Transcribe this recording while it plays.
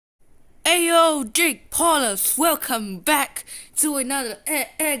Yo, Jake Paulus, welcome back to another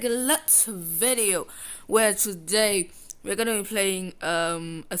AAglet video, where today we're gonna be playing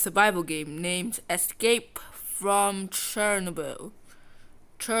a survival game named Escape from Chernobyl,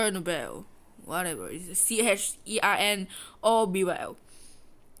 whatever, it's CHERNOBYL.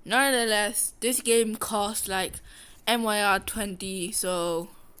 Nonetheless, this game costs like MYR 20, so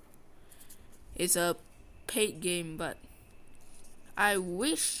it's a paid game, but I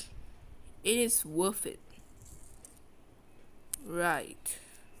wish it is worth it. Right.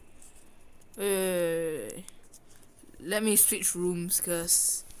 Let me switch rooms,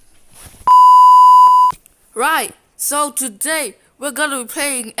 cause right. So today we're gonna be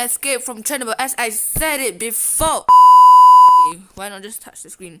playing Escape from Chernobyl, as I said it before. Why not just touch the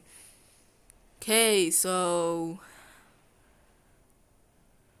screen? Okay, so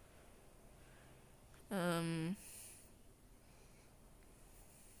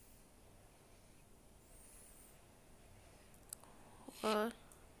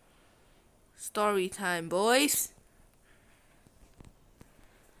story time, boys.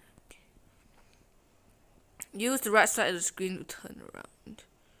 Use the right side of the screen to turn around.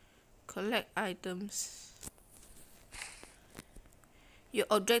 Collect items. Your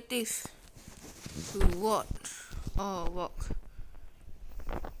objectives to what? Oh, walk.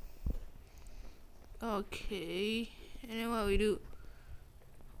 Okay. And then what we do?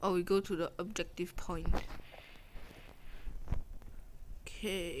 Oh, we go to the objective point.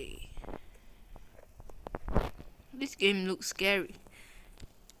 Okay. This game looks scary.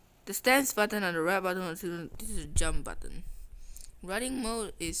 The stance button and the right button are two. This is a jump button. Running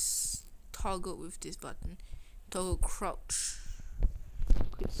mode is toggled with this button. Toggle crouch.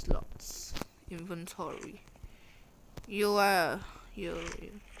 Quick slots. Inventory.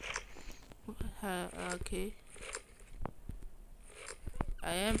 Okay.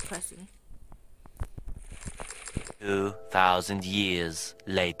 I am pressing. 2,000 years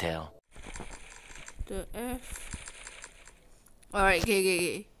later. The F. Alright,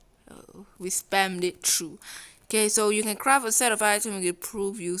 okay. Oh, we spammed it through. Okay, so you can craft a set of items that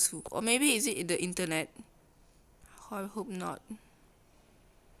prove useful. Or maybe is it in the internet? I hope not.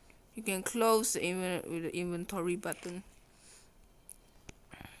 You can close the with the inventory button.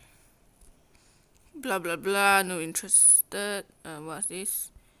 Blah blah blah, no interested. What's this?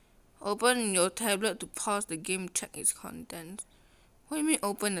 Open your tablet to pause the game, check its content. What do you mean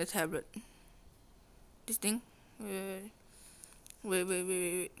open the tablet? This thing? Wait.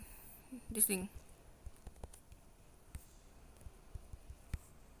 This thing.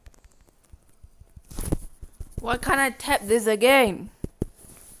 Why can't I tap this again?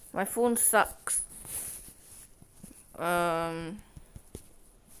 My phone sucks.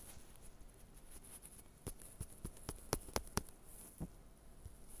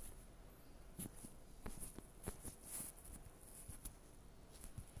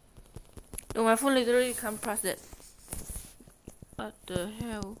 No, my phone literally can't press it. What the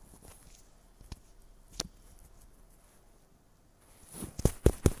hell?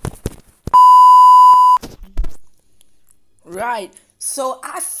 Right, so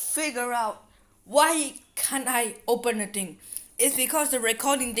I figure out why can't I open the thing. It's because the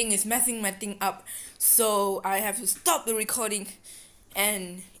recording thing is messing my thing up. So I have to stop the recording,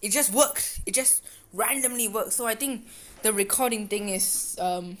 and it just works. It just randomly works. So I think the recording thing is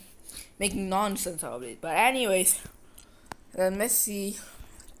making nonsense out of it. But anyways, let's see.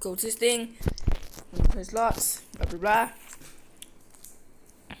 Go to this thing. Play slots. Blah blah blah.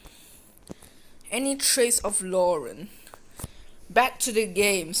 Any trace of Lauren? Back to the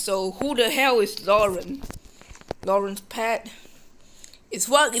game. So who the hell is Lauren? Lauren's pet. Its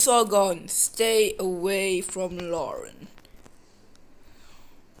work is all gone. Stay away from Lauren.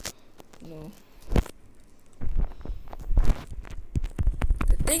 No.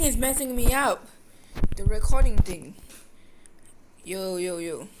 The thing is messing me up. The recording thing.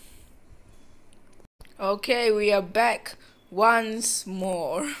 Yo. Okay, we are back once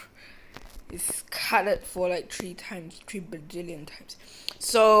more. It's cut it for like 3 bajillion times.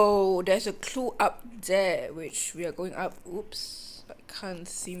 So there's a clue up there, which we are going up. Oops, I can't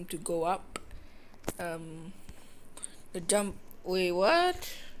seem to go up. The jump. Wait,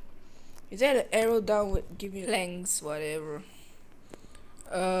 what? Is that an arrow down with give me lengths, whatever?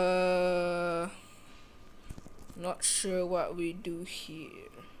 Not sure what we do here.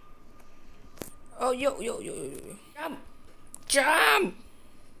 Oh, yo. Jump!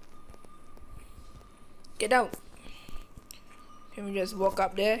 Get down. Can we just walk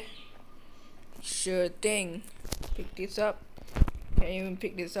up there? Sure thing. Pick this up. Can't even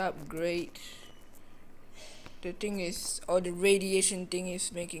pick this up. Great. The thing is, or the radiation thing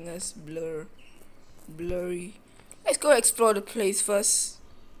is making us blurry. Let's go explore the place first.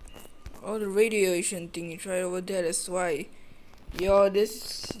 Oh, the radiation thing is right over there. That's why. Yo,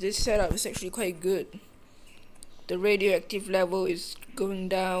 this setup is actually quite good. The radioactive level is going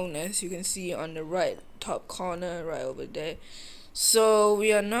down, as you can see on the right top corner, right over there. So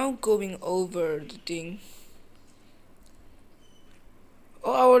we are now going over the thing.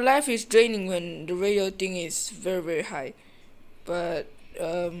 Oh, our life is draining when the radio thing is very high, but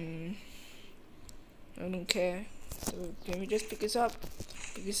I don't care. So can we just pick this up?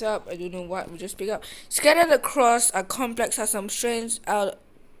 I don't know what we just pick up. Scattered across a complex has some strange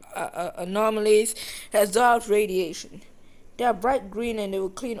anomalies that absorb radiation. They are bright green and they will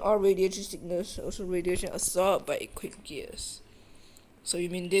clean all radiation signals. Also radiation absorbed by equipped gears. So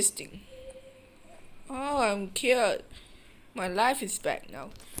you mean this thing? Oh, I'm cured. My life is back now.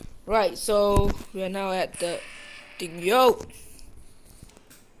 Right, so we are now at the thing. Yo!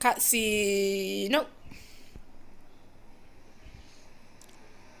 Cutscene. No.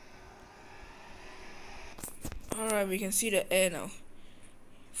 Alright, we can see the air now.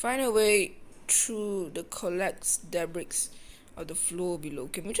 Find a way through the collects debris of the floor below.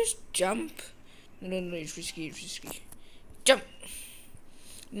 Can we just jump? No, it's risky, Jump!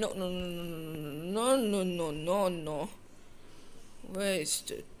 No. Where is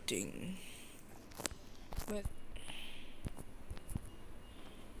the thing? Where?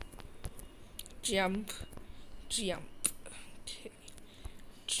 Jump. Okay.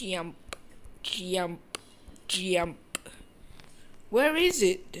 Jump. Where is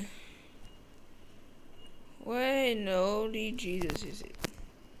it? Where in the holy Jesus is it?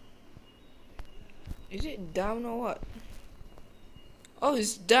 Is it down or what? Oh,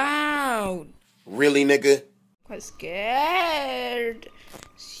 it's down! Really, nigga? Quite scared.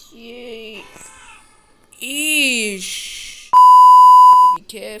 Shit. Eesh. Be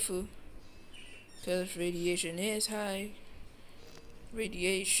careful, because radiation is high.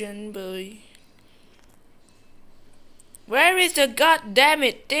 Radiation, boy. Where is the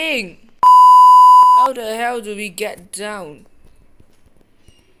goddammit thing? How the hell do we get down?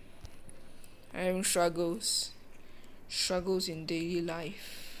 I'm having struggles in daily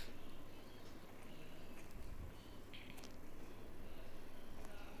life.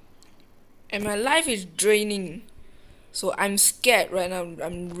 And my life is draining. So I'm scared right now.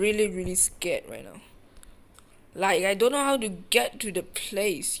 I'm really scared right now. Like, I don't know how to get to the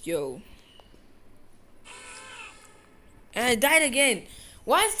place, yo. And I died again.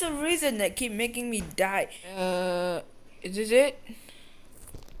 What's the reason that keep making me die? Is this it?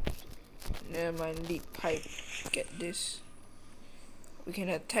 Never mind, lead pipe. Get this. We can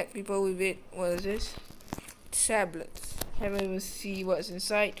attack people with it. What is this? Tablets. Haven't even see what's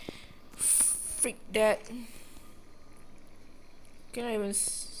inside. Freak that. Can I even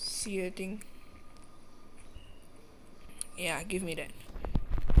see a thing? Yeah, give me that.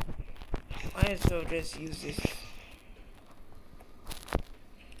 Might as well just use this.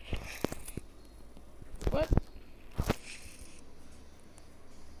 What?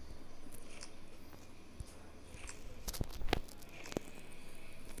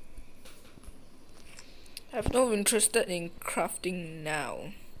 I have no interest in crafting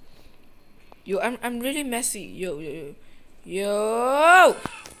now. Yo, I'm really messy. Yo!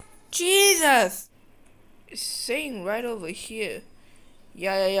 Jesus! It's saying right over here.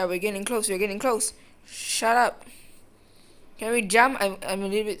 Yeah, we're getting close. Shut up. Can we jump? I'm a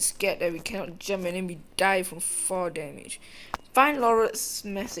little bit scared that we cannot jump and then we die from fall damage. Find Laura's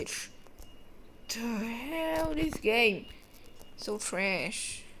message. The hell, this game so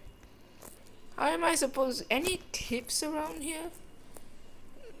trash. How am I supposed? Any tips around here?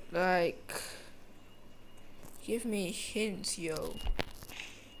 Like, give me hints, yo.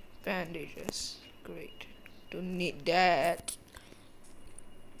 Bandages, great. Don't need that.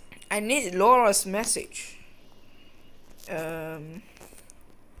 I need Laura's message. And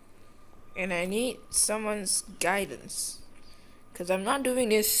I need someone's guidance, cause I'm not doing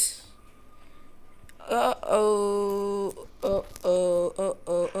this. Uh-oh.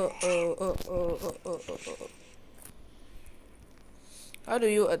 How do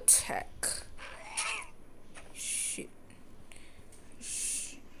you attack? Shit.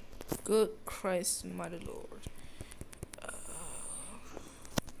 Good Christ, Mother Lord.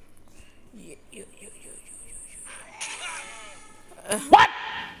 What?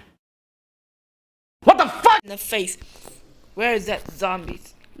 What the fuck? In the face. Where is that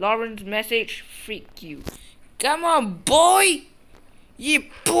zombies? Lauren's message, freak you. Come on, boy! Yeah,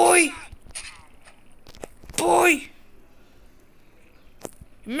 boy! Boy!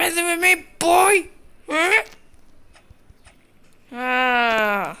 You messing with me, boy? Huh?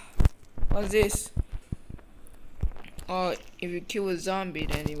 Ah, what's this? Oh, if you kill a zombie,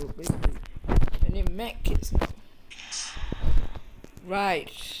 then it will basically, and it make kids now.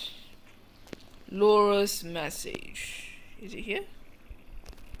 Right. Laura's message. Is it here?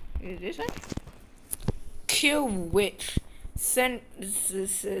 Is it this one? Kill witch. Sandowan's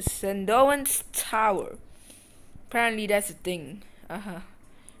tower. Apparently that's a thing.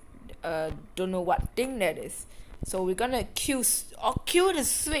 Don't know what thing that is. So we're gonna kill the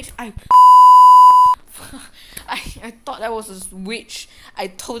switch. I thought that was a witch. I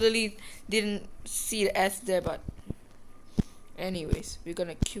totally didn't see the S there, but anyways, we're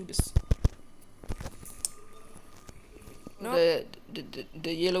gonna kill this. No.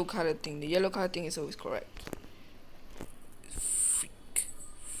 The yellow color thing. The yellow color thing is always correct. Freak.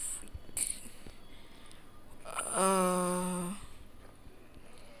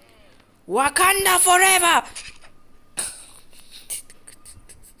 Wakanda forever.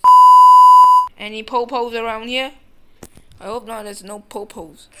 Any popos around here? I hope not. There's no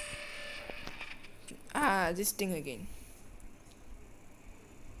popos. Ah, this thing again.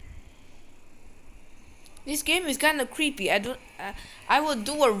 This game is kind of creepy. I will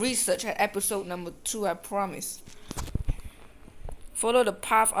do a research at episode number 2. I promise. Follow the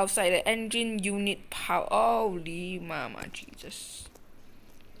path outside the engine unit power. Holy mama Jesus!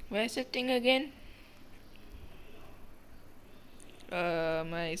 Where's the thing again?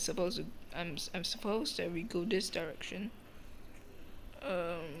 Am I supposed to? I'm supposed that we go this direction.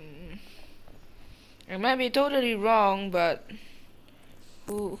 I might be totally wrong, but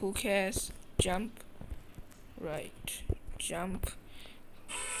who cares? Jump. Right. Jump.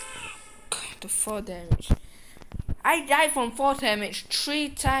 God, the 4 damage. I died from 4 damage 3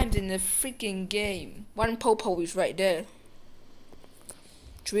 times in the freaking game. One popo is right there.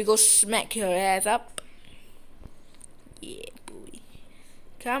 Should we go smack your ass up? Yeah, boy.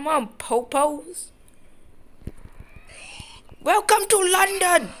 Come on, popos. Welcome to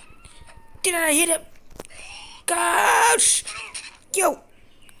London. Didn't I hit him? Gosh. Yo,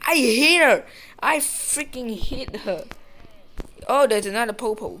 I hit her. I freaking hit her. Oh, there's another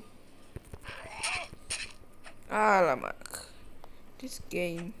popo. Alamak. This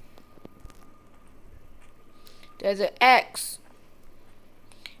game. There's an axe.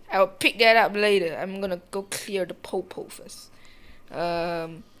 I'll pick that up later. I'm gonna go clear the popo first.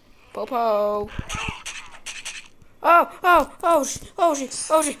 Popo. Oh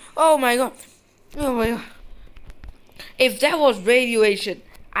my god. Oh my god. If that was radiation,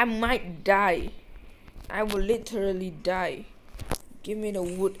 I might die. I will literally die. Give me the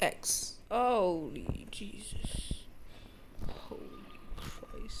wood axe. Holy Jesus. Holy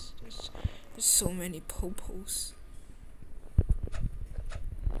Christ. There's so many popos.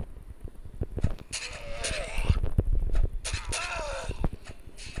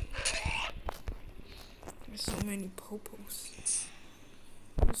 There's so many popos.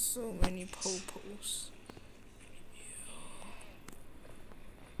 There's so many popos.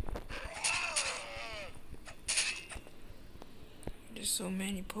 There's so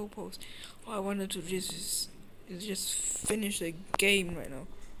many popos. All I wanted to do is just finish the game right now.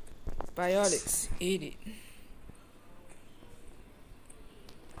 Biotics, eat it.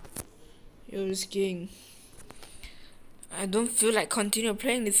 Yo, this game. I don't feel like continue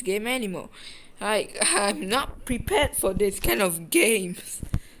playing this game anymore. I'm not prepared for this kind of games.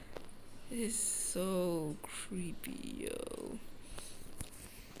 It's so creepy, yo.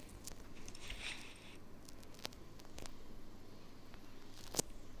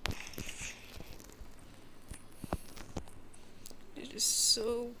 It is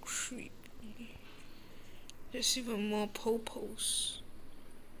so creepy. There's even more popos.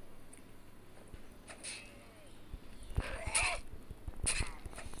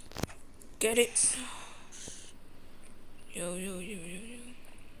 Get it? Yo.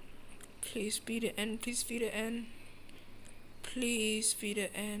 Please be the end. Please be the end. Please be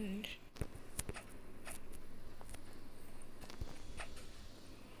the end.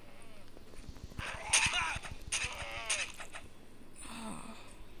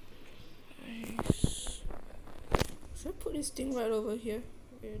 Nice. Should I put this thing right over here?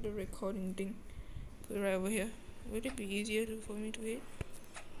 The recording thing. Put it right over here. Would it be easier for me to hit?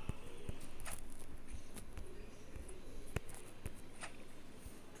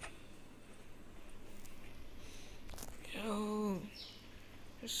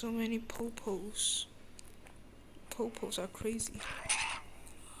 There's so many popos. Popos are crazy.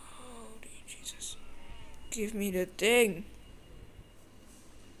 Holy Jesus. Give me the thing.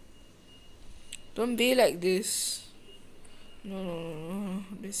 Don't be like this. No.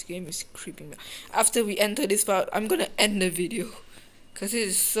 This game is creeping me out. After we enter this part, I'm gonna end the video. Cause it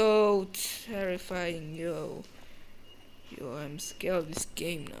is so terrifying, yo. I'm scared of this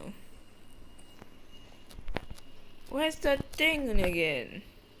game now. Where's that thing again?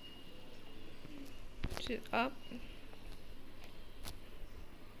 Is it up?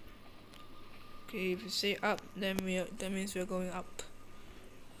 Okay, if you say up, then that means we're going up.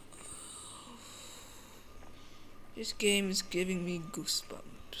 This game is giving me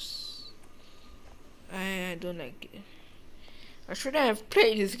goosebumps. I don't like it. I shouldn't have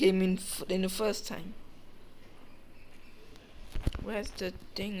played this game in the first time. Where's the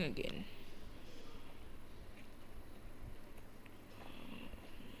thing again?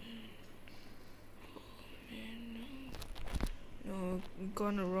 Oh man, no, I'm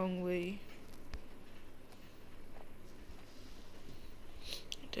gone the wrong way.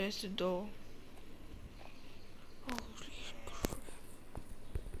 There's the door. Holy crap!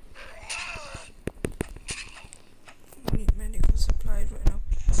 I need medical supplies right now.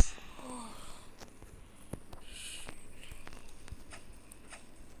 Oh.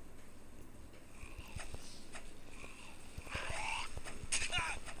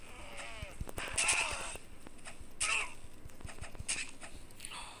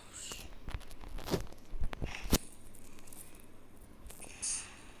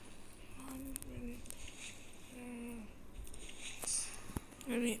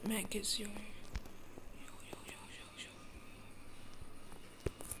 I need maggots, yo.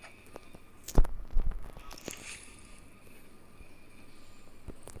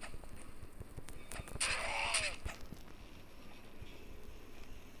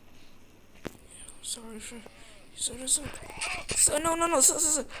 Sorry, sir. Sir, no, sir.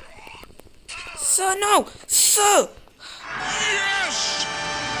 Sir, no! Sir! Yes!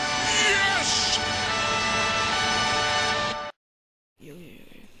 Yes! Yo,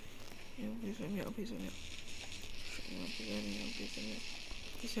 please let me out.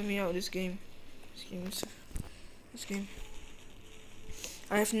 Please let me out. This game.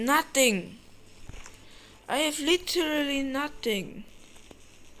 I have nothing. I have literally nothing.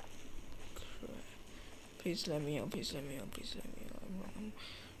 Crap. Please let me out. Please let me out.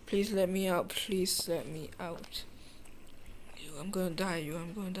 Please let me out. Yo, I'm gonna die.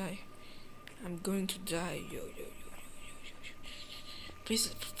 I'm going to die. Yo.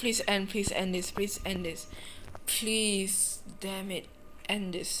 Please end this. Please, damn it,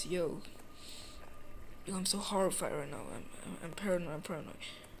 end this, yo. I'm so horrified right now. I'm paranoid.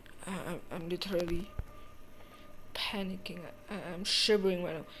 I'm literally panicking. I'm shivering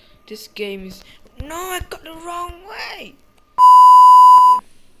right now. This game is... No, I got the wrong way.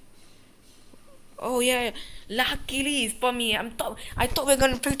 Oh yeah. Luckily it's for me. I thought we were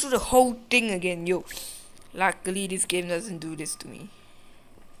gonna play through the whole thing again, yo. Luckily this game doesn't do this to me.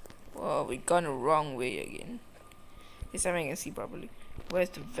 Oh, we gone the wrong way again. This time I can see properly. Where's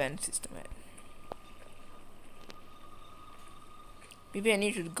the vent system at? Maybe I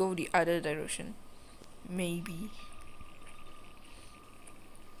need to go the other direction. Maybe.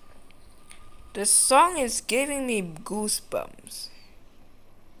 The song is giving me goosebumps.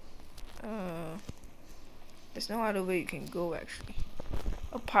 There's no other way you can go actually.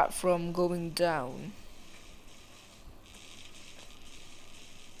 Apart from going down.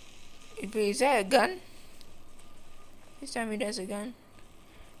 Is that a gun? Please tell me there's a gun.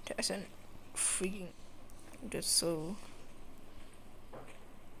 That's a freaking... That's so...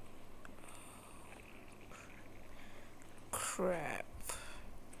 Crap.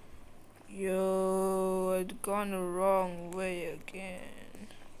 Yo, I'd gone the wrong way again.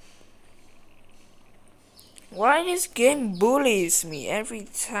 Why this game bullies me every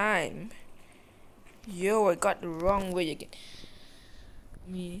time? Yo, I got the wrong way again.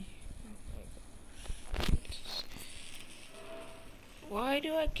 Why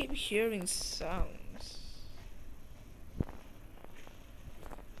do I keep hearing sounds?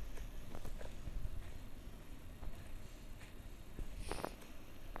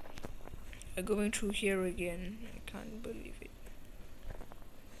 I'm going through here again. I can't believe it.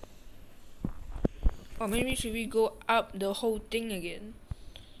 Or maybe should we go up the whole thing again?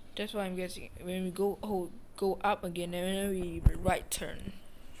 That's what I'm guessing. When we go up again, and then we right turn.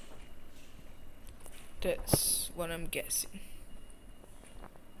 That's what I'm guessing.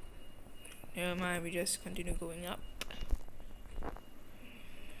 Never mind, we just continue going up.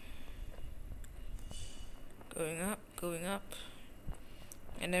 Going up.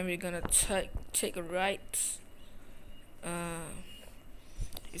 And then we're gonna take a right.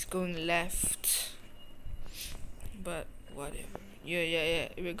 It's going left. But whatever. Yeah.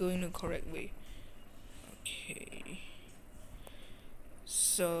 We're going the correct way. Okay.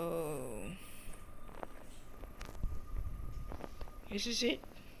 So this is it.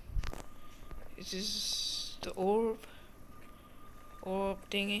 This is the orb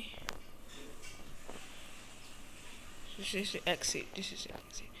thingy. This is the exit. This is the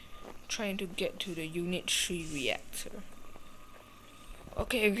exit. Trying to get to the Unit 3 reactor.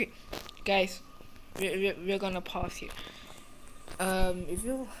 Okay, guys, we're gonna pause here. If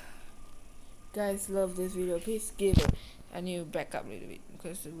you guys love this video, please give it a new backup a little bit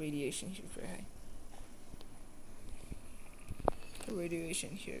because the radiation is very high. The radiation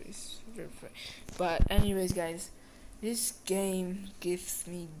here is very high. But anyways, guys, this game gives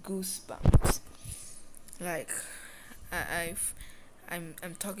me goosebumps. Like, I'm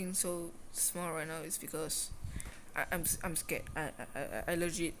talking so small right now is because I'm scared. I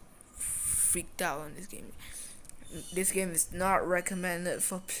legit freaked out on this game. This game is not recommended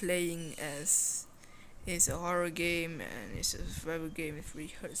for playing, as it's a horror game and it's a survival game. It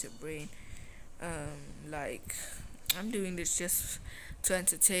really hurts your brain. Like, I'm doing this just to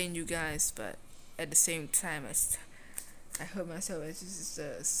entertain you guys, but at the same time I hurt myself, as this is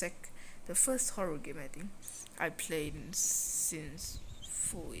the first horror game I think I played since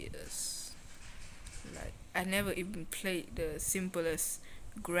 4 years. Like, I never even played the simplest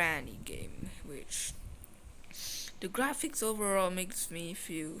granny game, which the graphics overall makes me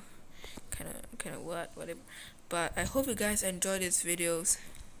feel kind of whatever. But I hope you guys enjoy these videos.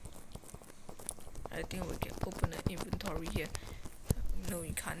 I think we can open an inventory here. No,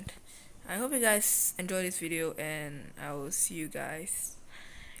 we can't. I hope you guys enjoy this video, and I will see you guys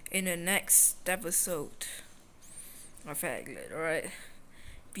in the next episode of AAglet. Alright,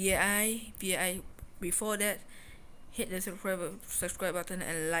 BAI. Before that, hit the subscribe button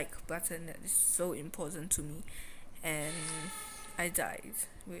and like button. That is so important to me. And I died,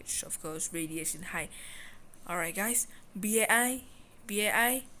 which of course radiation high. Alright guys, BAI,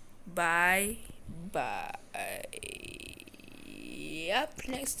 bye. Yep,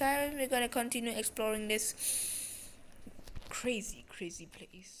 next time we're gonna continue exploring this crazy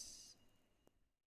place.